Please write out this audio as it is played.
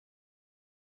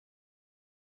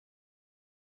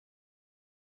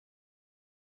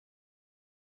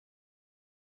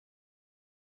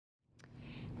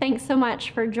Thanks so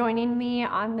much for joining me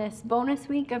on this bonus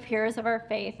week of Heroes of Our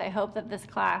Faith. I hope that this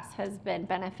class has been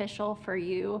beneficial for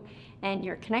you and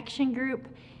your connection group.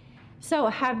 So,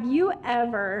 have you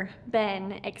ever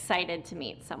been excited to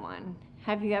meet someone?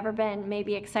 Have you ever been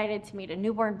maybe excited to meet a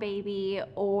newborn baby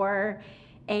or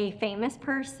a famous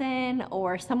person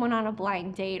or someone on a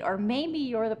blind date? Or maybe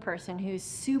you're the person who's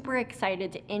super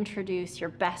excited to introduce your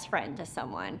best friend to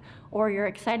someone, or you're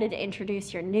excited to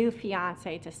introduce your new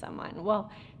fiance to someone.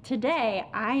 Well, today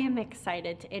I am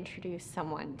excited to introduce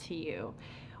someone to you.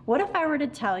 What if I were to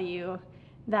tell you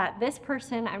that this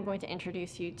person I'm going to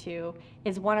introduce you to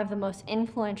is one of the most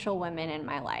influential women in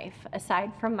my life,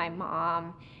 aside from my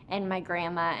mom and my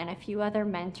grandma and a few other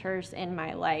mentors in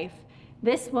my life?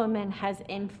 This woman has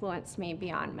influenced me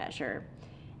beyond measure,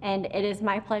 and it is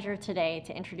my pleasure today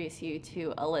to introduce you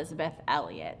to Elisabeth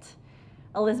Elliot.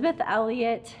 Elisabeth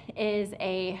Elliot is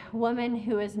a woman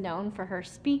who is known for her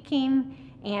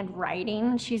speaking and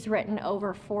writing. She's written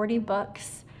over 40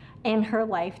 books in her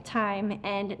lifetime,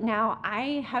 and now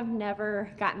I have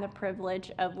never gotten the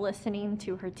privilege of listening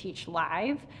to her teach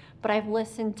live, but I've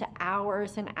listened to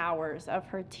hours and hours of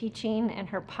her teaching and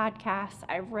her podcasts.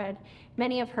 I've read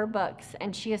many of her books,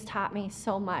 and she has taught me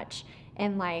so much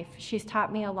in life. She's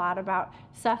taught me a lot about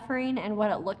suffering and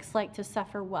what it looks like to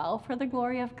suffer well for the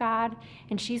glory of God,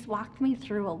 and she's walked me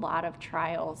through a lot of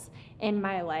trials in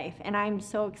my life, and I'm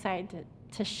so excited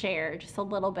to share just a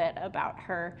little bit about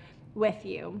her with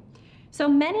you. So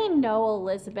many know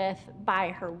Elisabeth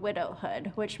by her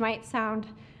widowhood, which might sound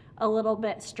a little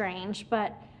bit strange,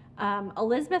 but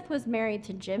Elisabeth was married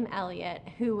to Jim Elliot,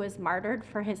 who was martyred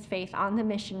for his faith on the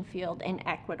mission field in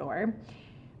Ecuador.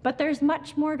 But there's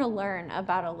much more to learn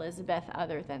about Elisabeth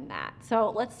other than that. So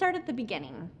let's start at the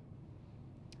beginning.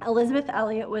 Elisabeth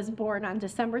Elliot was born on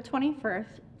December 21st,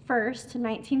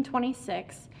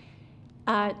 1926,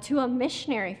 to a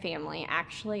missionary family,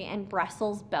 actually, in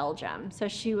Brussels, Belgium. So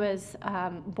she was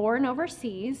born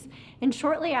overseas, and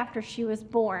shortly after she was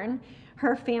born,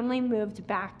 her family moved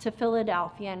back to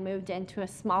Philadelphia and moved into a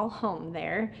small home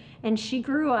there, and she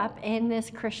grew up in this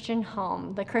Christian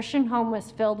home. The Christian home was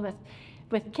filled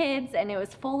with kids, and it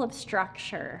was full of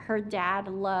structure. Her dad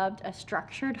loved a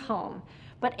structured home.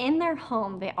 But in their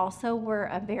home, they also were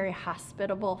a very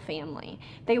hospitable family.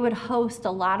 They would host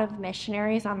a lot of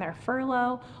missionaries on their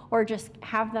furlough or just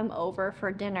have them over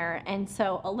for dinner. And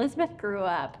so Elisabeth grew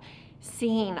up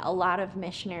seeing a lot of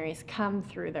missionaries come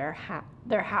through their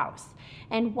house.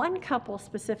 And one couple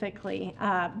specifically,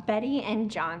 Betty and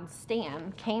John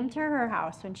Stam, came to her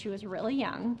house when she was really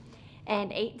young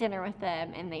and ate dinner with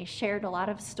them, and they shared a lot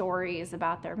of stories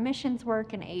about their missions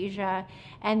work in Asia,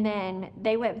 and then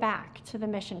they went back to the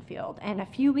mission field. And a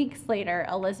few weeks later,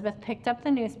 Elisabeth picked up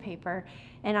the newspaper,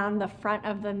 and on the front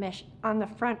of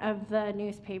the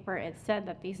newspaper, it said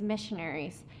that these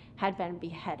missionaries had been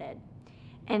beheaded,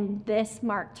 and this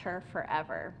marked her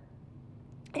forever.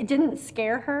 It didn't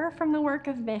scare her from the work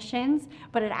of missions,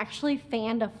 but it actually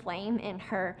fanned a flame in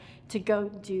her to go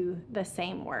do the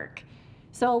same work.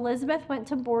 So Elisabeth went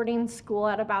to boarding school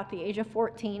at about the age of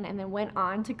 14 and then went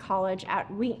on to college at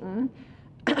Wheaton,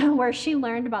 where she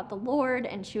learned about the Lord,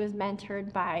 and she was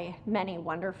mentored by many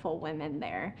wonderful women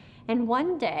there. And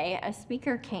one day, a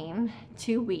speaker came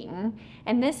to Wheaton,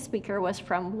 and this speaker was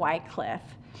from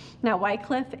Wycliffe. Now,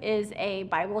 Wycliffe is a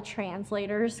Bible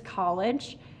translators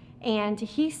college, and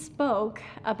he spoke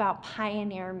about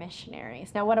pioneer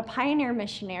missionaries. Now, what a pioneer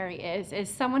missionary is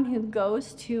someone who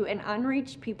goes to an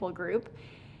unreached people group,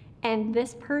 and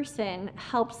this person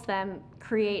helps them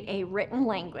create a written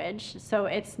language. So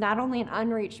it's not only an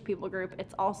unreached people group,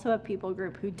 it's also a people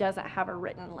group who doesn't have a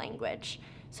written language.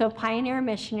 So pioneer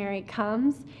missionary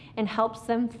comes and helps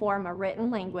them form a written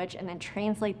language and then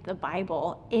translate the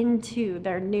Bible into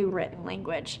their new written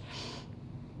language.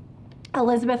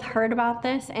 Elisabeth heard about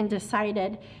this and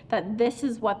decided that this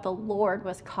is what the Lord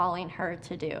was calling her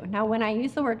to do. Now, when I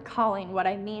use the word calling, what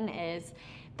I mean is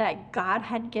that God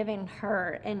had given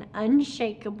her an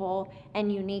unshakable and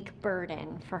unique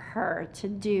burden for her to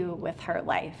do with her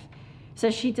life. So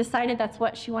she decided that's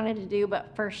what she wanted to do,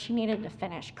 but first she needed to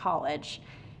finish college.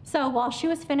 So while she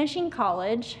was finishing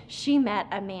college, she met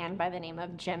a man by the name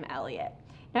of Jim Elliot.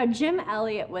 Now, Jim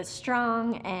Elliot was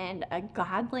strong and a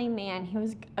godly man. He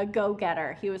was a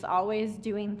go-getter. He was always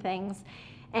doing things,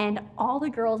 and all the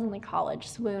girls in the college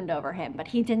swooned over him, but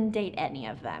he didn't date any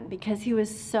of them because he was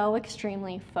so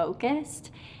extremely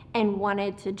focused and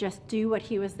wanted to just do what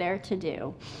he was there to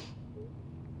do.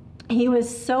 He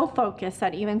was so focused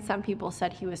that even some people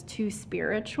said he was too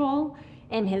spiritual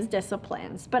in his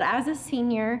disciplines. But as a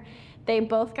senior, they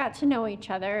both got to know each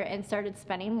other and started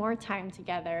spending more time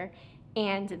together.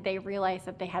 and they realized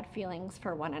that they had feelings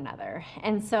for one another.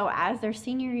 And so as their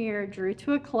senior year drew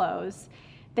to a close,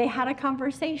 they had a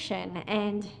conversation,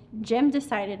 and Jim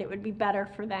decided it would be better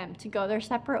for them to go their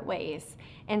separate ways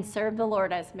and serve the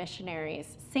Lord as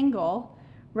missionaries, single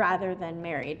rather than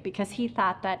married, because he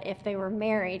thought that if they were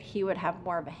married, he would have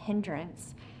more of a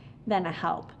hindrance than a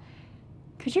help.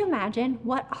 Could you imagine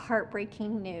what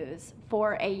heartbreaking news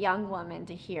for a young woman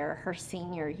to hear her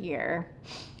senior year?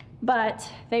 But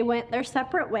they went their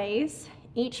separate ways,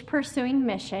 each pursuing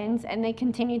missions, and they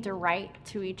continued to write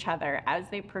to each other as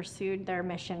they pursued their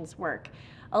missions work.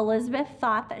 Elisabeth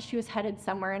thought that she was headed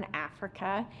somewhere in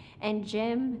Africa, and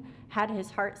Jim had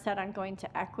his heart set on going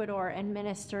to Ecuador and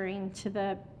ministering to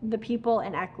the people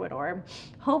in Ecuador.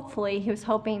 Hopefully, he was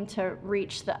hoping to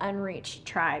reach the unreached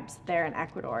tribes there in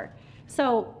Ecuador.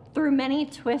 So, through many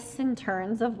twists and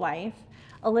turns of life,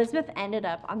 Elisabeth ended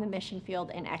up on the mission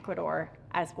field in Ecuador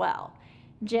as well.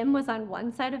 Jim was on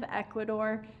one side of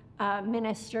Ecuador,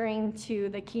 ministering to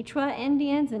the Quechua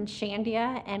Indians in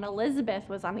Shandia, and Elisabeth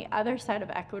was on the other side of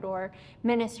Ecuador,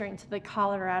 ministering to the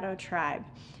Colorado tribe.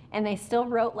 And they still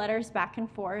wrote letters back and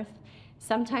forth.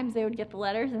 Sometimes they would get the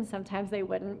letters and sometimes they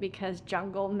wouldn't, because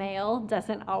jungle mail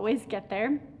doesn't always get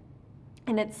there,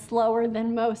 and it's slower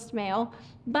than most mail,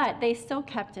 but they still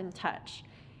kept in touch.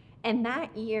 And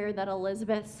that year that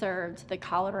Elisabeth served the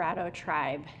Colorado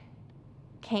tribe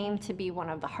came to be one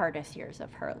of the hardest years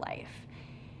of her life.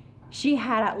 She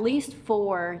had at least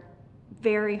 4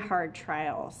 very hard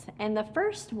trials. And the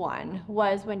first one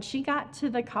was when she got to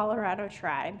the Colorado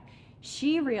tribe,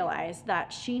 she realized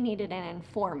that she needed an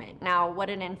informant. Now, what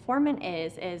an informant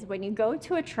is when you go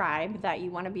to a tribe that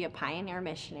you want to be a pioneer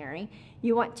missionary,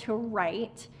 you want to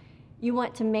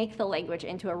make the language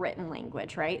into a written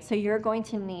language, right? So you're going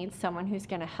to need someone who's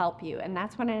going to help you, and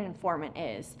that's what an informant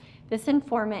is. This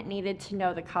informant needed to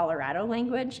know the Colorado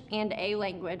language and a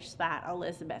language that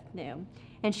Elisabeth knew.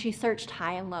 And she searched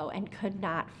high and low and could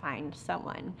not find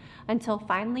someone, until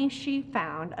finally she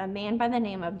found a man by the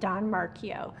name of Don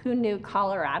Marchio, who knew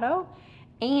Colorado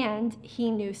and he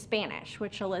knew Spanish,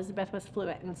 which Elisabeth was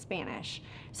fluent in Spanish.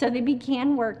 So they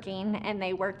began working, and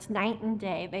they worked night and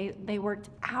day. They worked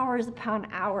hours upon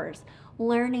hours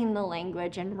learning the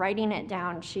language and writing it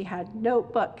down. She had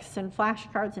notebooks and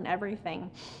flashcards and everything.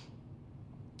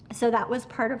 So that was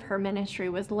part of her ministry,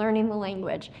 was learning the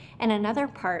language. And another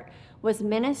part was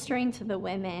ministering to the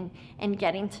women and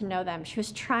getting to know them. She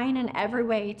was trying in every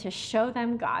way to show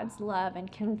them God's love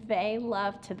and convey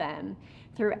love to them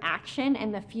through action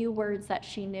and the few words that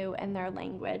she knew in their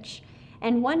language.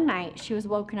 And one night she was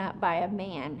woken up by a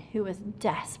man who was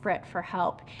desperate for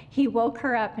help. He woke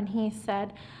her up and he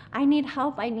said, I need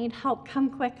help, come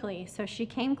quickly. So she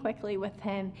came quickly with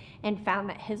him and found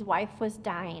that his wife was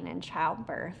dying in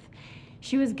childbirth.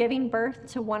 She was giving birth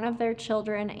to one of their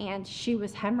children and she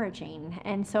was hemorrhaging.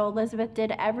 And so Elisabeth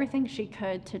did everything she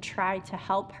could to try to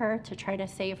help her, to try to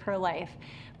save her life,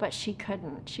 but she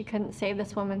couldn't. She couldn't save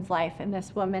this woman's life, and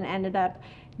this woman ended up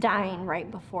dying right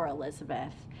before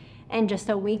Elisabeth. And just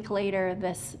a week later,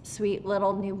 this sweet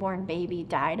little newborn baby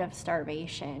died of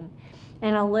starvation.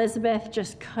 And Elisabeth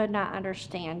just could not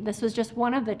understand. This was just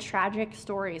one of the tragic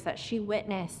stories that she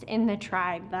witnessed in the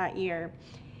tribe that year.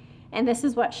 And this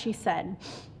is what she said.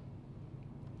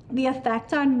 The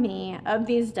effect on me of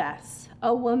these deaths,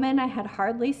 a woman I had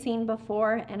hardly seen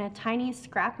before and a tiny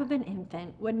scrap of an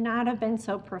infant, would not have been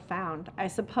so profound, I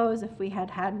suppose, if we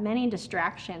had had many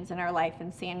distractions in our life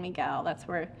in San Miguel. That's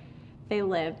where they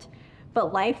lived.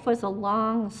 But life was a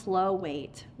long, slow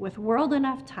wait, with world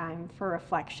enough time for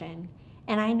reflection.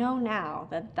 And I know now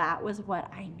that that was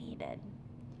what I needed.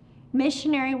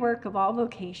 Missionary work of all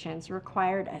vocations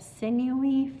required a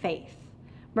sinewy faith.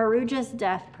 Maruja's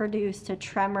death produced a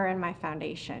tremor in my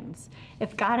foundations.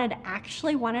 If God had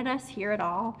actually wanted us here at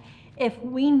all, if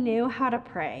we knew how to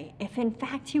pray, if in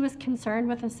fact he was concerned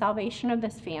with the salvation of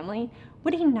this family,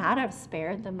 would he not have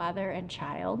spared the mother and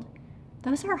child?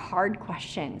 Those are hard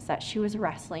questions that she was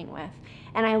wrestling with.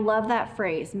 And I love that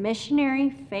phrase,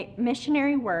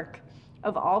 missionary work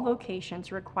of all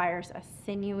vocations requires a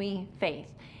sinewy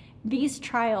faith. These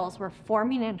trials were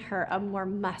forming in her a more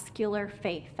muscular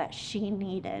faith that she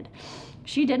needed.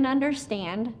 She didn't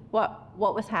understand what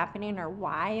was happening or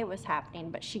why it was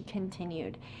happening, but she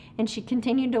continued. And she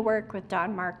continued to work with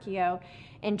Don Marchio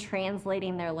in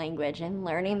translating their language and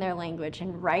learning their language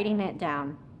and writing it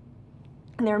down.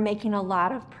 And they were making a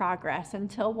lot of progress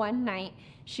until one night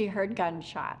she heard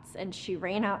gunshots, and she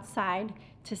ran outside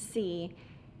to see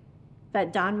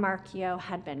that Don Marchio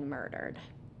had been murdered.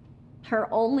 Her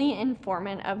only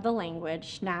informant of the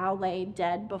language now lay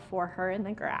dead before her in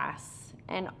the grass,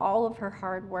 and all of her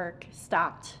hard work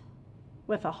stopped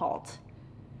with a halt.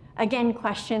 Again,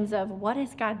 questions of what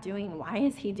is God doing? Why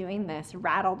is he doing this?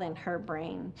 Rattled in her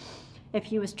brain. If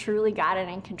he was truly God and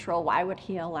in control, why would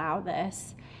he allow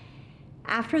this?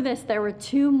 After this, there were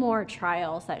 2 more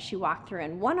trials that she walked through,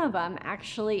 and one of them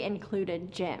actually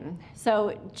included Jim.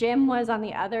 So Jim was on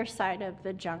the other side of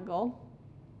the jungle,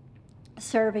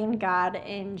 serving God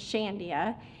in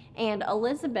Shandia, and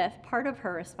Elisabeth, part of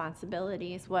her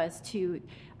responsibilities was to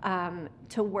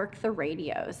work the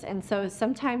radios. And so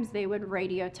sometimes they would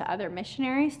radio to other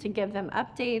missionaries to give them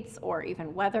updates or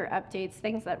even weather updates,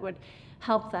 things that would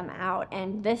help them out.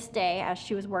 And this day, as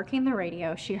she was working the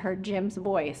radio, she heard Jim's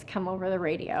voice come over the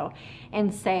radio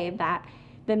and say that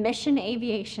the mission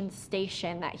aviation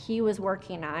station that he was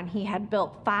working on, he had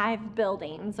built 5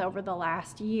 buildings over the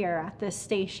last year at this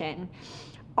station.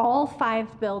 All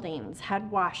 5 buildings had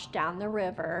washed down the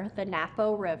river, the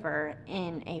Napo River,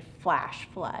 in a flash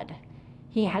flood.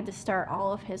 He had to start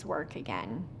all of his work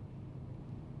again.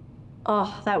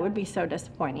 Oh, that would be so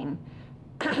disappointing.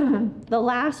 The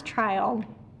last trial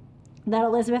that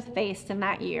Elisabeth faced in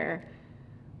that year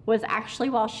was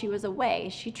actually while she was away.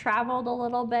 She traveled a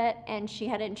little bit, and she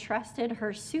had entrusted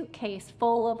her suitcase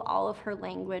full of all of her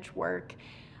language work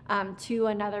to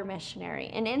another missionary.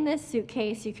 And in this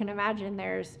suitcase, you can imagine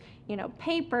there's,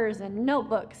 papers and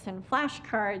notebooks and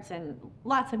flashcards and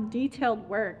lots of detailed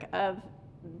work of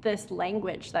this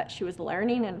language that she was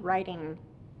learning and writing.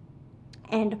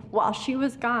 And while she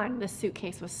was gone, the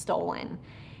suitcase was stolen.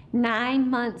 9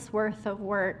 months worth of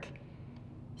work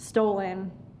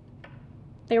stolen.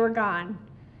 They were gone.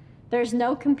 There's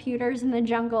no computers in the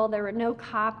jungle. There were no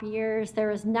copiers. There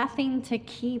was nothing to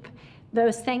keep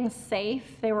those things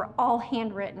safe. They were all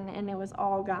handwritten, and it was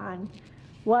all gone.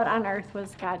 What on earth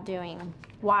was God doing?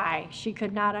 Why? She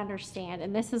could not understand.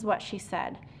 And this is what she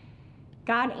said.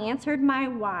 God answered my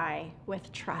why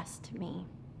with trust me.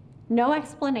 No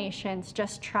explanations,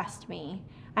 just trust me.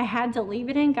 I had to leave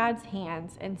it in God's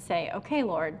hands and say, okay,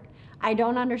 Lord, I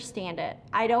don't understand it.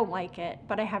 I don't like it,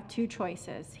 but I have 2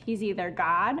 choices. He's either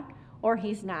God or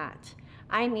he's not.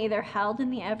 I'm either held in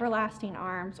the everlasting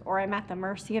arms or I'm at the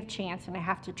mercy of chance and I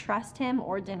have to trust him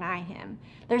or deny him.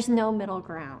 There's no middle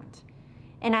ground.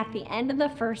 And at the end of the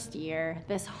first year,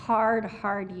 this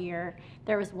hard year,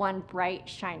 there was one bright,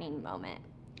 shining moment.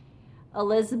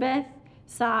 Elisabeth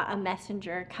saw a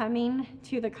messenger coming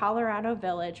to the Colorado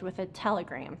village with a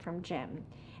telegram from Jim.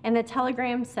 And the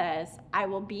telegram says, I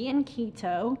will be in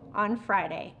Quito on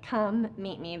Friday. Come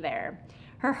meet me there.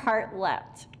 Her heart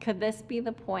leapt. Could this be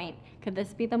the point? Could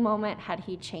this be the moment? Had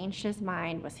he changed his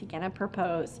mind? Was he going to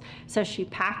propose? So she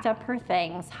packed up her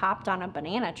things, hopped on a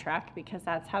banana truck, because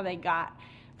that's how they got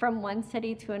from one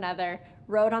city to another,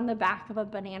 rode on the back of a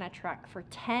banana truck for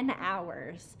 10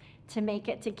 hours to make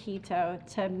it to Quito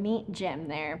to meet Jim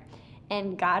there.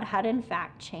 And God had in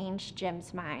fact changed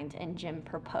Jim's mind, and Jim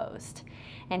proposed.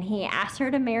 And he asked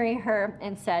her to marry her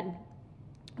and said,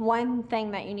 one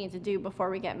thing that you need to do before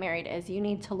we get married is you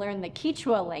need to learn the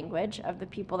Quechua language of the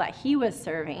people that he was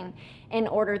serving in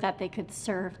order that they could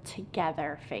serve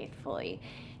together faithfully.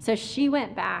 So she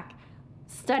went back,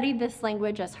 studied this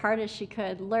language as hard as she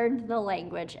could, learned the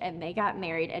language, and they got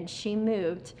married, and she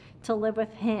moved to live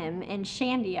with him in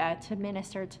Shandia to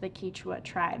minister to the Quechua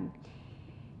tribe.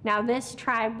 Now, this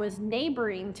tribe was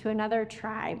neighboring to another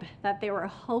tribe that they were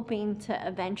hoping to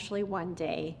eventually one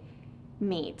day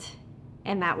meet,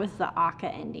 and that was the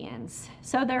Auca Indians.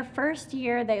 So their first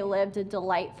year, they lived a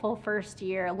delightful first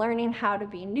year, learning how to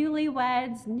be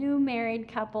newlyweds, new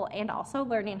married couple, and also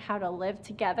learning how to live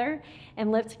together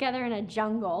and live together in a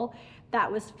jungle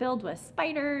that was filled with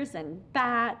spiders and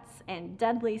bats and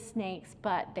deadly snakes,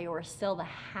 but they were still the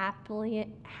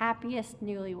happiest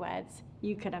newlyweds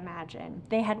you could imagine.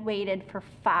 They had waited for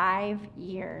 5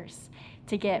 years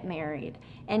to get married,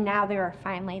 and now they were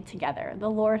finally together. The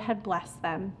Lord had blessed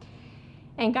them.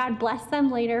 And God blessed them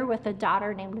later with a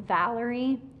daughter named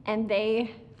Valerie, and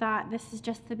they thought this is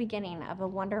just the beginning of a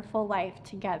wonderful life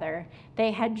together.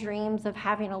 They had dreams of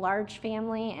having a large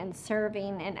family and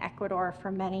serving in Ecuador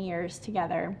for many years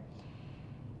together.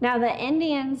 Now, the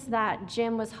Indians that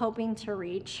Jim was hoping to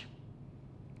reach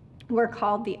were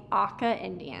called the Auca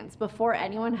Indians before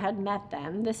anyone had met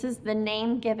them. This is the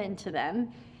name given to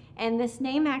them. And this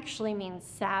name actually means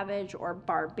savage or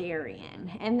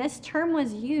barbarian. And this term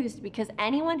was used because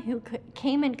anyone who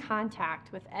came in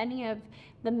contact with any of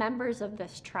the members of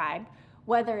this tribe,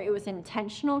 whether it was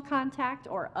intentional contact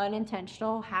or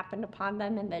unintentional, happened upon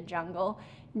them in the jungle,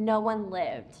 no one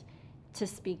lived to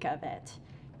speak of it.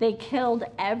 They killed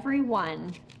every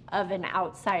one of an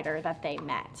outsider that they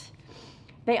met.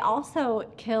 They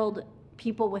also killed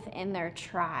people within their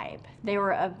tribe. They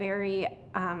were a very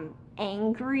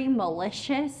angry,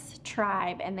 malicious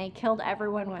tribe, and they killed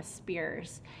everyone with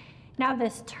spears. Now,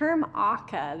 this term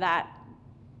Aka that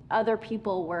other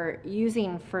people were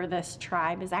using for this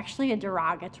tribe is actually a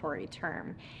derogatory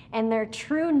term. And their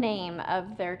true name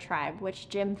of their tribe, which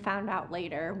Jim found out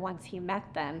later once he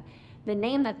met them, the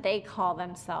name that they call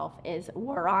themselves is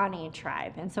Warani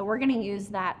tribe. And so we're going to use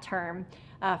that term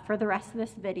for the rest of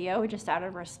this video, just out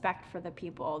of respect for the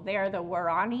people. They are the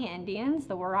Warani Indians,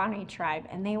 the Warani tribe,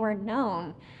 and they were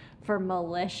known for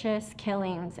malicious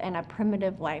killings and a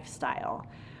primitive lifestyle.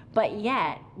 But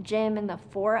yet, Jim and the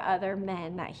 4 other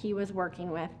men that he was working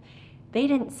with, they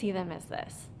didn't see them as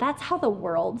this. That's how the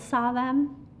world saw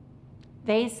them.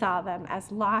 They saw them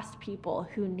as lost people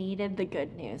who needed the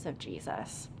good news of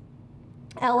Jesus.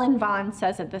 Ellen Vaughn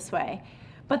says it this way: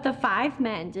 "But the 5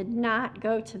 men did not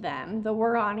go to them, the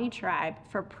Warani tribe,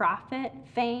 for profit,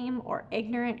 fame, or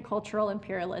ignorant cultural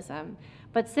imperialism,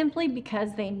 but simply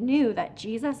because they knew that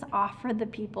Jesus offered the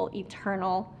people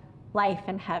eternal life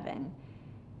in heaven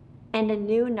and a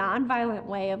new nonviolent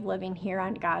way of living here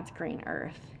on God's green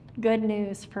earth. Good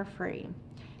news for free."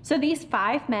 So these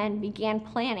 5 men began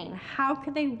planning, how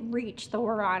could they reach the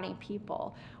Warani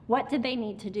people? What did they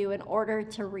need to do in order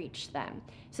to reach them?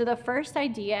 So the first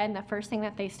idea and the first thing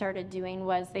that they started doing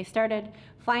was they started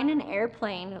flying an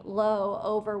airplane low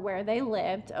over where they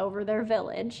lived, over their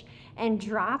village, and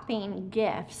dropping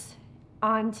gifts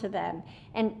onto them,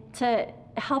 and to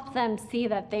help them see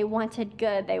that they wanted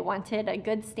good, they wanted a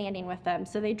good standing with them.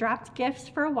 So they dropped gifts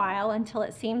for a while until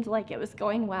it seemed like it was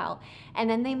going well. And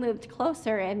then they moved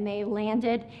closer and they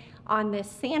landed on this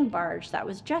sand barge that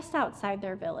was just outside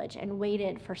their village and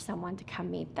waited for someone to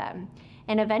come meet them.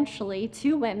 And eventually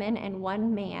 2 women and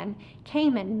 1 man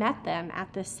came and met them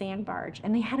at this sand barge,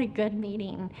 and they had a good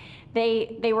meeting.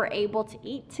 They were able to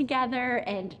eat together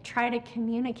and try to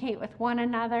communicate with one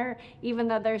another, even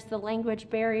though there's the language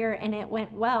barrier, and it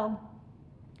went well.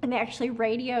 And they actually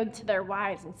radioed to their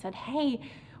wives and said, "Hey,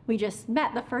 we just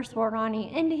met the first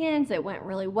Warani Indians. It went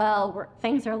really well.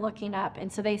 Things are looking up." And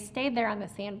so they stayed there on the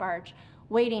sand barge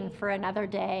waiting for another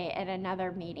day and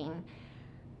another meeting.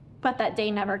 But that day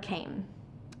never came.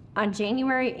 On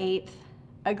January 8th,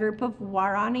 a group of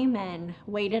Warani men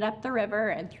waded up the river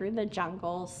and through the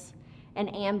jungles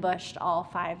and ambushed all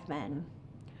 5 men.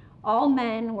 All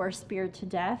men were speared to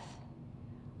death,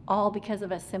 all because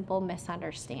of a simple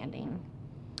misunderstanding.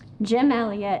 Jim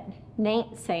Elliot,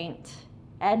 Nate Saint,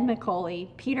 Ed McCauley,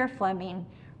 Peter Fleming,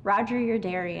 Roger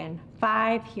Yerdarian,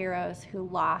 5 heroes who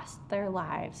lost their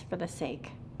lives for the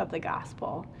sake of the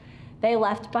gospel. They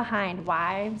left behind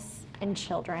wives and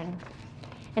children.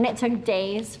 And it took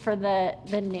days for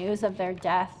the news of their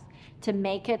death to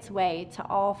make its way to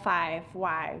all 5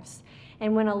 wives.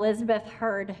 And when Elisabeth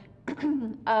heard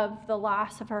of the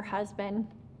loss of her husband,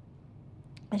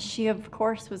 she of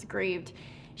course was grieved.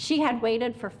 She had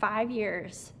waited for 5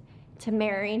 years to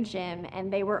marry Jim,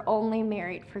 and they were only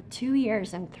married for 2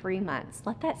 years and 3 months.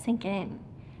 Let that sink in.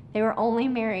 They were only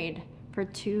married for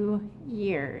 2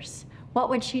 years. What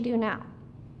would she do now?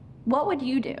 What would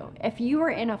you do if you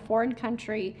were in a foreign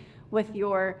country with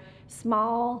your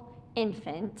small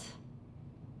infant?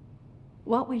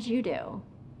 What would you do?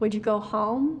 Would you go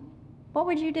home? What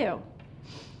would you do?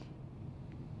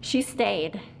 She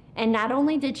stayed. And not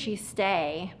only did she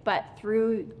stay, but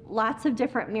through lots of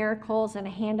different miracles and a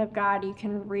hand of God, you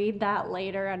can read that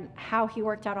later on how he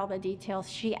worked out all the details.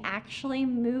 She actually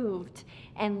moved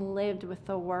and lived with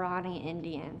the Warani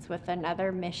Indians, with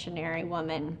another missionary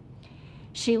woman.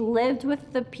 She lived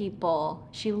with the people.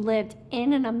 She lived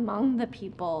in and among the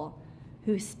people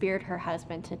who speared her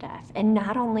husband to death. And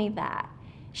not only that,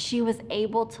 she was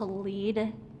able to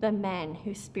lead the men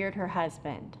who speared her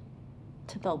husband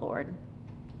to the Lord.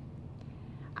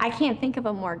 I can't think of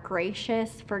a more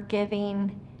gracious,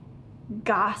 forgiving,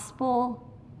 gospel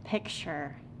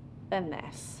picture than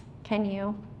this. Can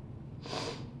you?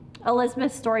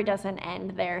 Elisabeth's story doesn't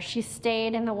end there. She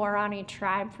stayed in the Warani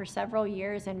tribe for several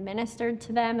years and ministered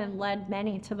to them and led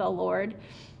many to the Lord.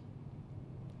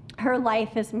 Her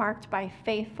life is marked by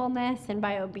faithfulness and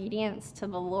by obedience to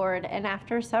the Lord. And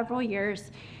after several years,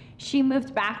 she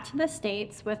moved back to the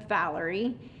States with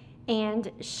Valerie,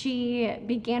 and she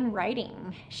began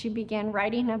writing. She began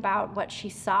writing about what she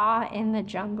saw in the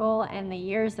jungle and the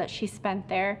years that she spent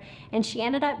there. And she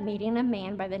ended up meeting a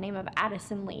man by the name of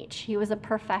Addison Leach. He was a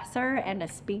professor and a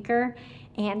speaker,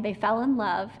 and they fell in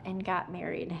love and got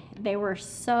married. They were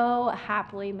so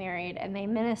happily married, and they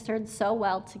ministered so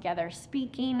well together,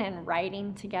 speaking and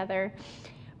writing together.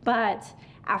 But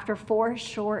after 4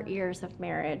 short years of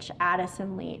marriage,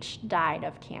 Addison Leach died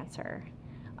of cancer.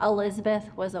 Elisabeth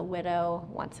was a widow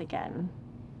once again.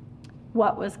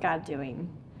 What was God doing?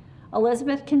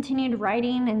 Elisabeth continued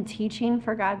writing and teaching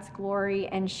for God's glory,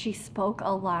 and she spoke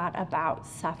a lot about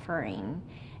suffering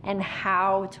and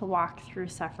how to walk through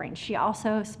suffering. She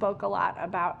also spoke a lot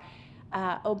about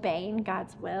obeying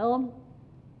God's will.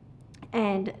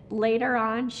 And later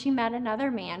on, she met another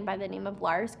man by the name of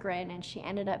Lars Grin, and she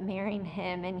ended up marrying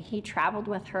him, and he traveled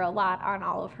with her a lot on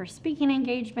all of her speaking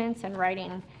engagements and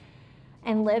writing,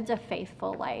 and lived a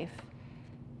faithful life.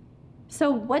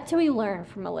 So what do we learn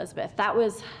from Elisabeth? That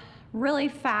was really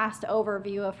fast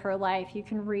overview of her life. You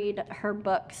can read her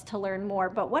books to learn more,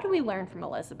 but what do we learn from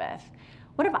Elisabeth?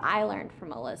 What have I learned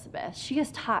from Elisabeth? She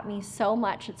has taught me so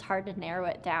much, it's hard to narrow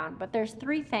it down, but there's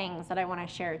 3 things that I want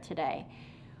to share today.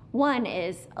 One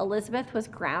is Elisabeth was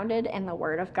grounded in the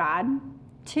Word of God.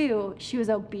 2, she was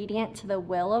obedient to the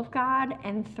will of God.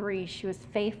 And 3, she was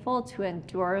faithful to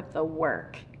endure the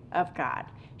work of God.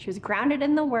 She was grounded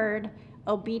in the Word,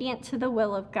 obedient to the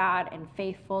will of God, and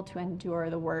faithful to endure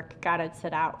the work God had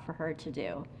set out for her to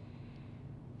do.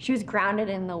 She was grounded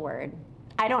in the Word.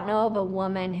 I don't know of a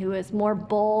woman who is more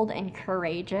bold and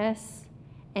courageous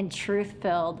and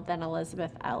truth-filled than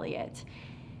Elisabeth Elliot.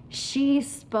 She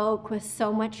spoke with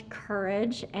so much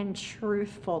courage and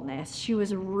truthfulness. She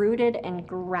was rooted and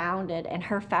grounded, and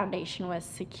her foundation was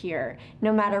secure.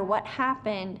 No matter what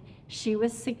happened, she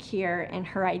was secure in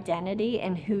her identity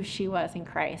and who she was in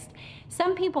Christ.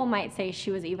 Some people might say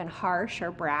she was even harsh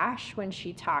or brash when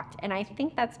she talked, and I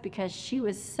think that's because she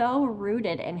was so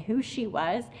rooted in who she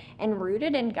was and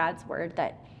rooted in God's word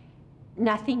that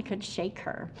nothing could shake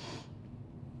her.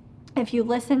 If you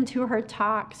listen to her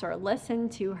talks or listen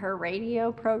to her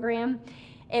radio program,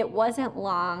 it wasn't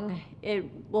long. It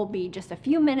will be just a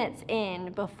few minutes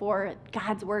in before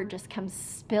God's word just comes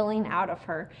spilling out of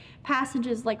her.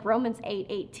 Passages like Romans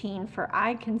 8:18, for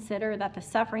I consider that the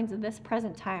sufferings of this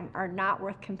present time are not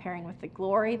worth comparing with the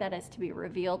glory that is to be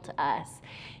revealed to us.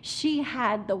 She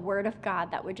had the word of God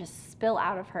that would just spill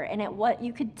out of her. And what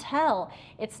you could tell,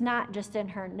 it's not just in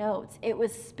her notes. It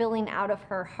was spilling out of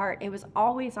her heart. It was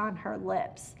always on her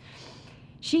lips.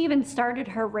 She even started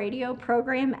her radio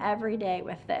program every day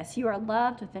with this: you are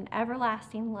loved with an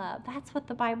everlasting love. That's what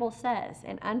the Bible says.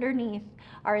 And underneath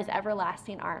are his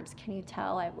everlasting arms. Can you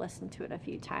tell? I've listened to it a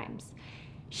few times.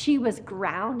 She was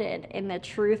grounded in the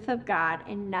truth of God,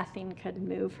 and nothing could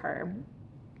move her.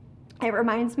 It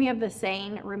reminds me of the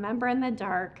saying, remember in the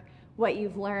dark what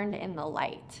you've learned in the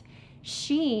light.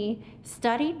 She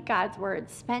studied God's word,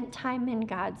 spent time in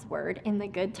God's word in the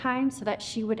good times so that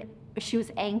she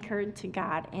was anchored to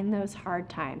God in those hard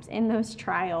times, in those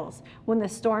trials, when the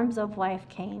storms of life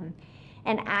came.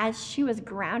 And as she was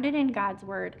grounded in God's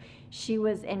word, she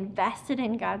was invested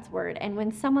in God's word. And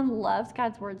when someone loves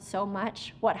God's word so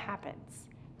much, what happens?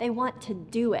 They want to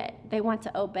do it. They want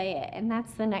to obey it. And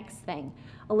that's the next thing.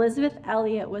 Elisabeth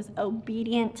Elliot was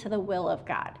obedient to the will of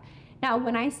God. Now,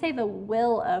 when I say the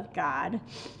will of God,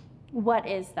 what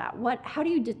is that? How do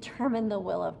you determine the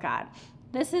will of God?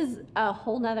 This is a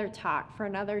whole nother talk for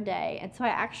another day. And so I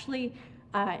actually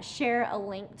share a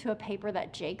link to a paper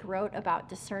that Jake wrote about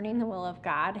discerning the will of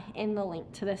God in the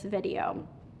link to this video.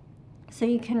 So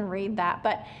you can read that.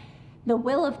 But the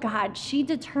will of God, she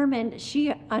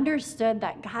understood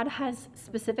that God has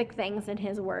specific things in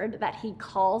his word that he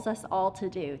calls us all to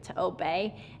do, to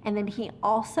obey. And then he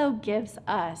also gives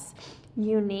us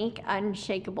unique,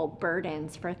 unshakable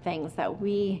burdens for things that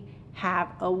we have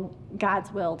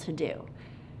God's will to do.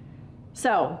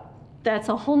 So that's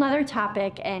a whole nother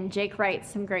topic, and Jake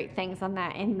writes some great things on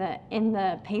that in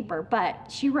the paper, but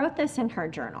she wrote this in her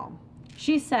journal.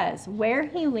 She says, where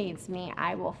he leads me,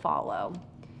 I will follow.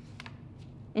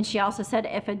 And she also said,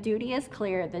 if a duty is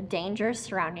clear, the dangers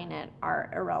surrounding it are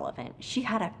irrelevant. She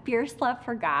had a fierce love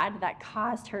for God that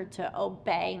caused her to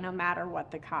obey no matter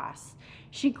what the cost.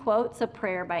 She quotes a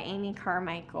prayer by Amy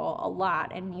Carmichael a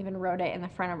lot and even wrote it in the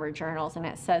front of her journals, and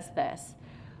it says this: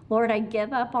 Lord, I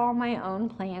give up all my own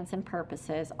plans and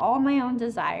purposes, all my own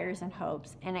desires and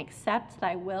hopes, and accept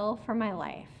thy will for my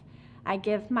life. I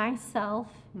give myself,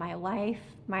 my life,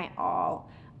 my all,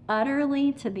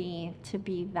 utterly to thee, to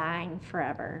be thine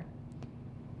forever.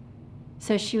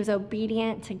 So she was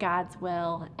obedient to God's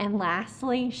will. And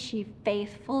lastly, she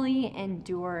faithfully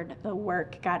endured the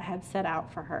work God had set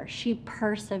out for her. She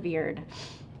persevered.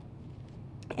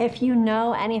 If you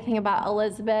know anything about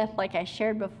Elisabeth, like I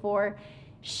shared before,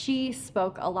 she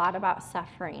spoke a lot about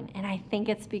suffering, and I think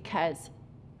it's because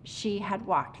she had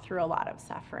walked through a lot of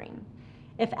suffering.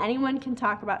 If anyone can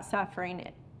talk about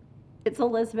suffering, it's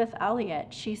Elisabeth Elliot.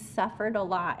 She suffered a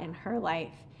lot in her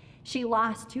life. She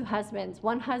lost 2 husbands.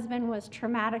 One husband was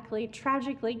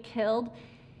tragically killed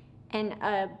and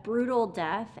a brutal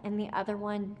death, and the other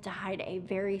one died a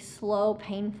very slow,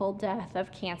 painful death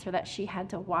of cancer that she had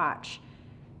to watch.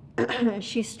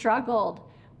 She struggled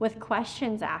with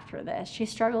questions after this. She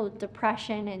struggled with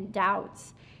depression and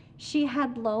doubts. She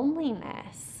had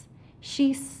loneliness.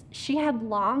 She had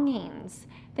longings.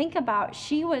 Think about,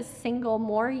 she was single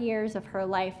more years of her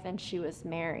life than she was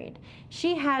married.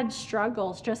 She had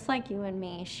struggles just like you and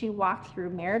me. She walked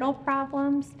through marital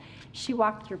problems. She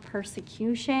walked through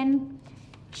persecution.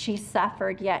 She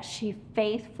suffered, yet she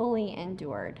faithfully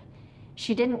endured.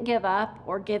 She didn't give up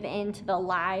or give in to the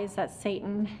lies that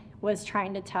Satan was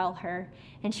trying to tell her.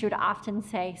 And she would often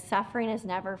say, suffering is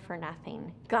never for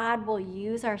nothing. God will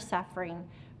use our suffering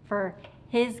for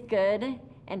his good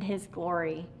and his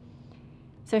glory.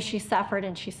 So she suffered,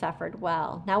 and she suffered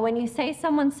well. Now, when you say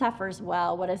someone suffers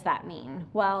well, what does that mean?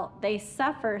 Well, they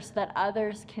suffer so that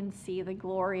others can see the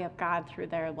glory of God through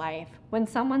their life. When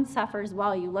someone suffers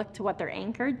well, you look to what they're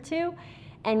anchored to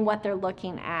and what they're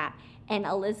looking at. And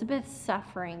Elisabeth's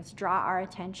sufferings draw our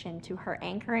attention to her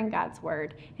anchor in God's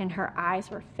word, and her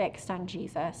eyes were fixed on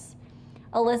Jesus.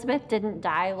 Elisabeth didn't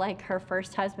die like her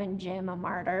first husband, Jim, a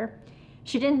martyr.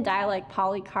 She didn't die like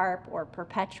Polycarp or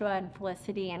Perpetua and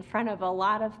Felicity in front of a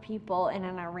lot of people in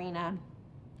an arena.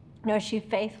 No, she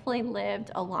faithfully lived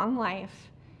a long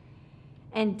life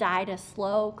and died a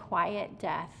slow, quiet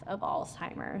death of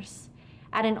Alzheimer's.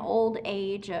 At an old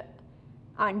age,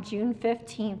 on June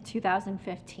 15,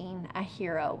 2015, a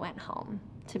hero went home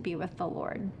to be with the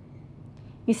Lord.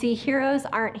 You see, heroes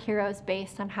aren't heroes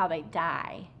based on how they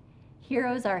die.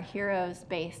 Heroes are heroes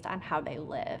based on how they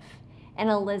live. And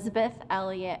Elisabeth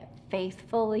Elliot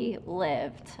faithfully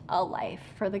lived a life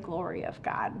for the glory of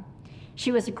God.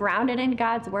 She was grounded in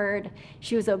God's word.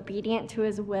 She was obedient to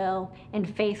his will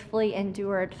and faithfully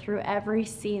endured through every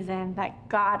season that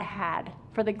God had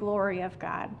for the glory of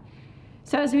God.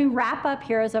 So as we wrap up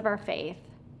Heroes of Our Faith,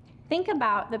 think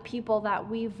about the people that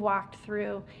we've walked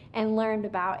through and learned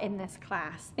about in this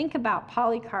class. Think about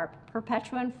Polycarp,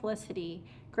 Perpetua and Felicity,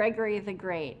 Gregory the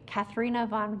Great, Katharina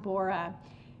von Bora,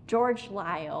 George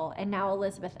Lyle, and now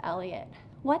Elisabeth Elliot.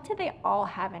 What do they all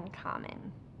have in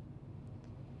common?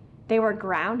 They were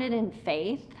grounded in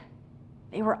faith.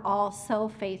 They were all so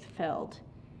faith-filled.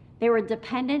 They were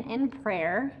dependent in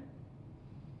prayer.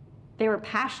 They were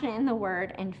passionate in the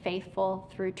word and faithful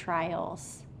through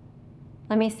trials.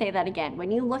 Let me say that again.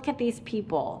 When you look at these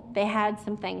people, they had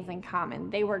some things in common.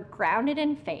 They were grounded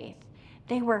in faith.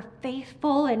 They were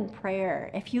faithful in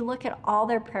prayer. If you look at all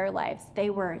their prayer lives, they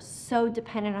were so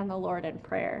dependent on the Lord in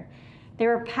prayer. They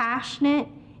were passionate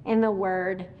in the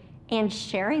word and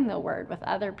sharing the word with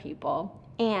other people,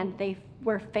 and they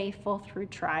were faithful through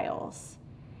trials.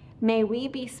 May we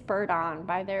be spurred on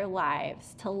by their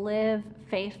lives to live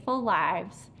faithful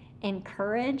lives in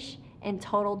courage and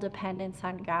total dependence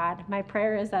on God. My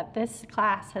prayer is that this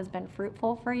class has been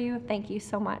fruitful for you. Thank you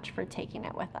so much for taking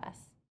it with us.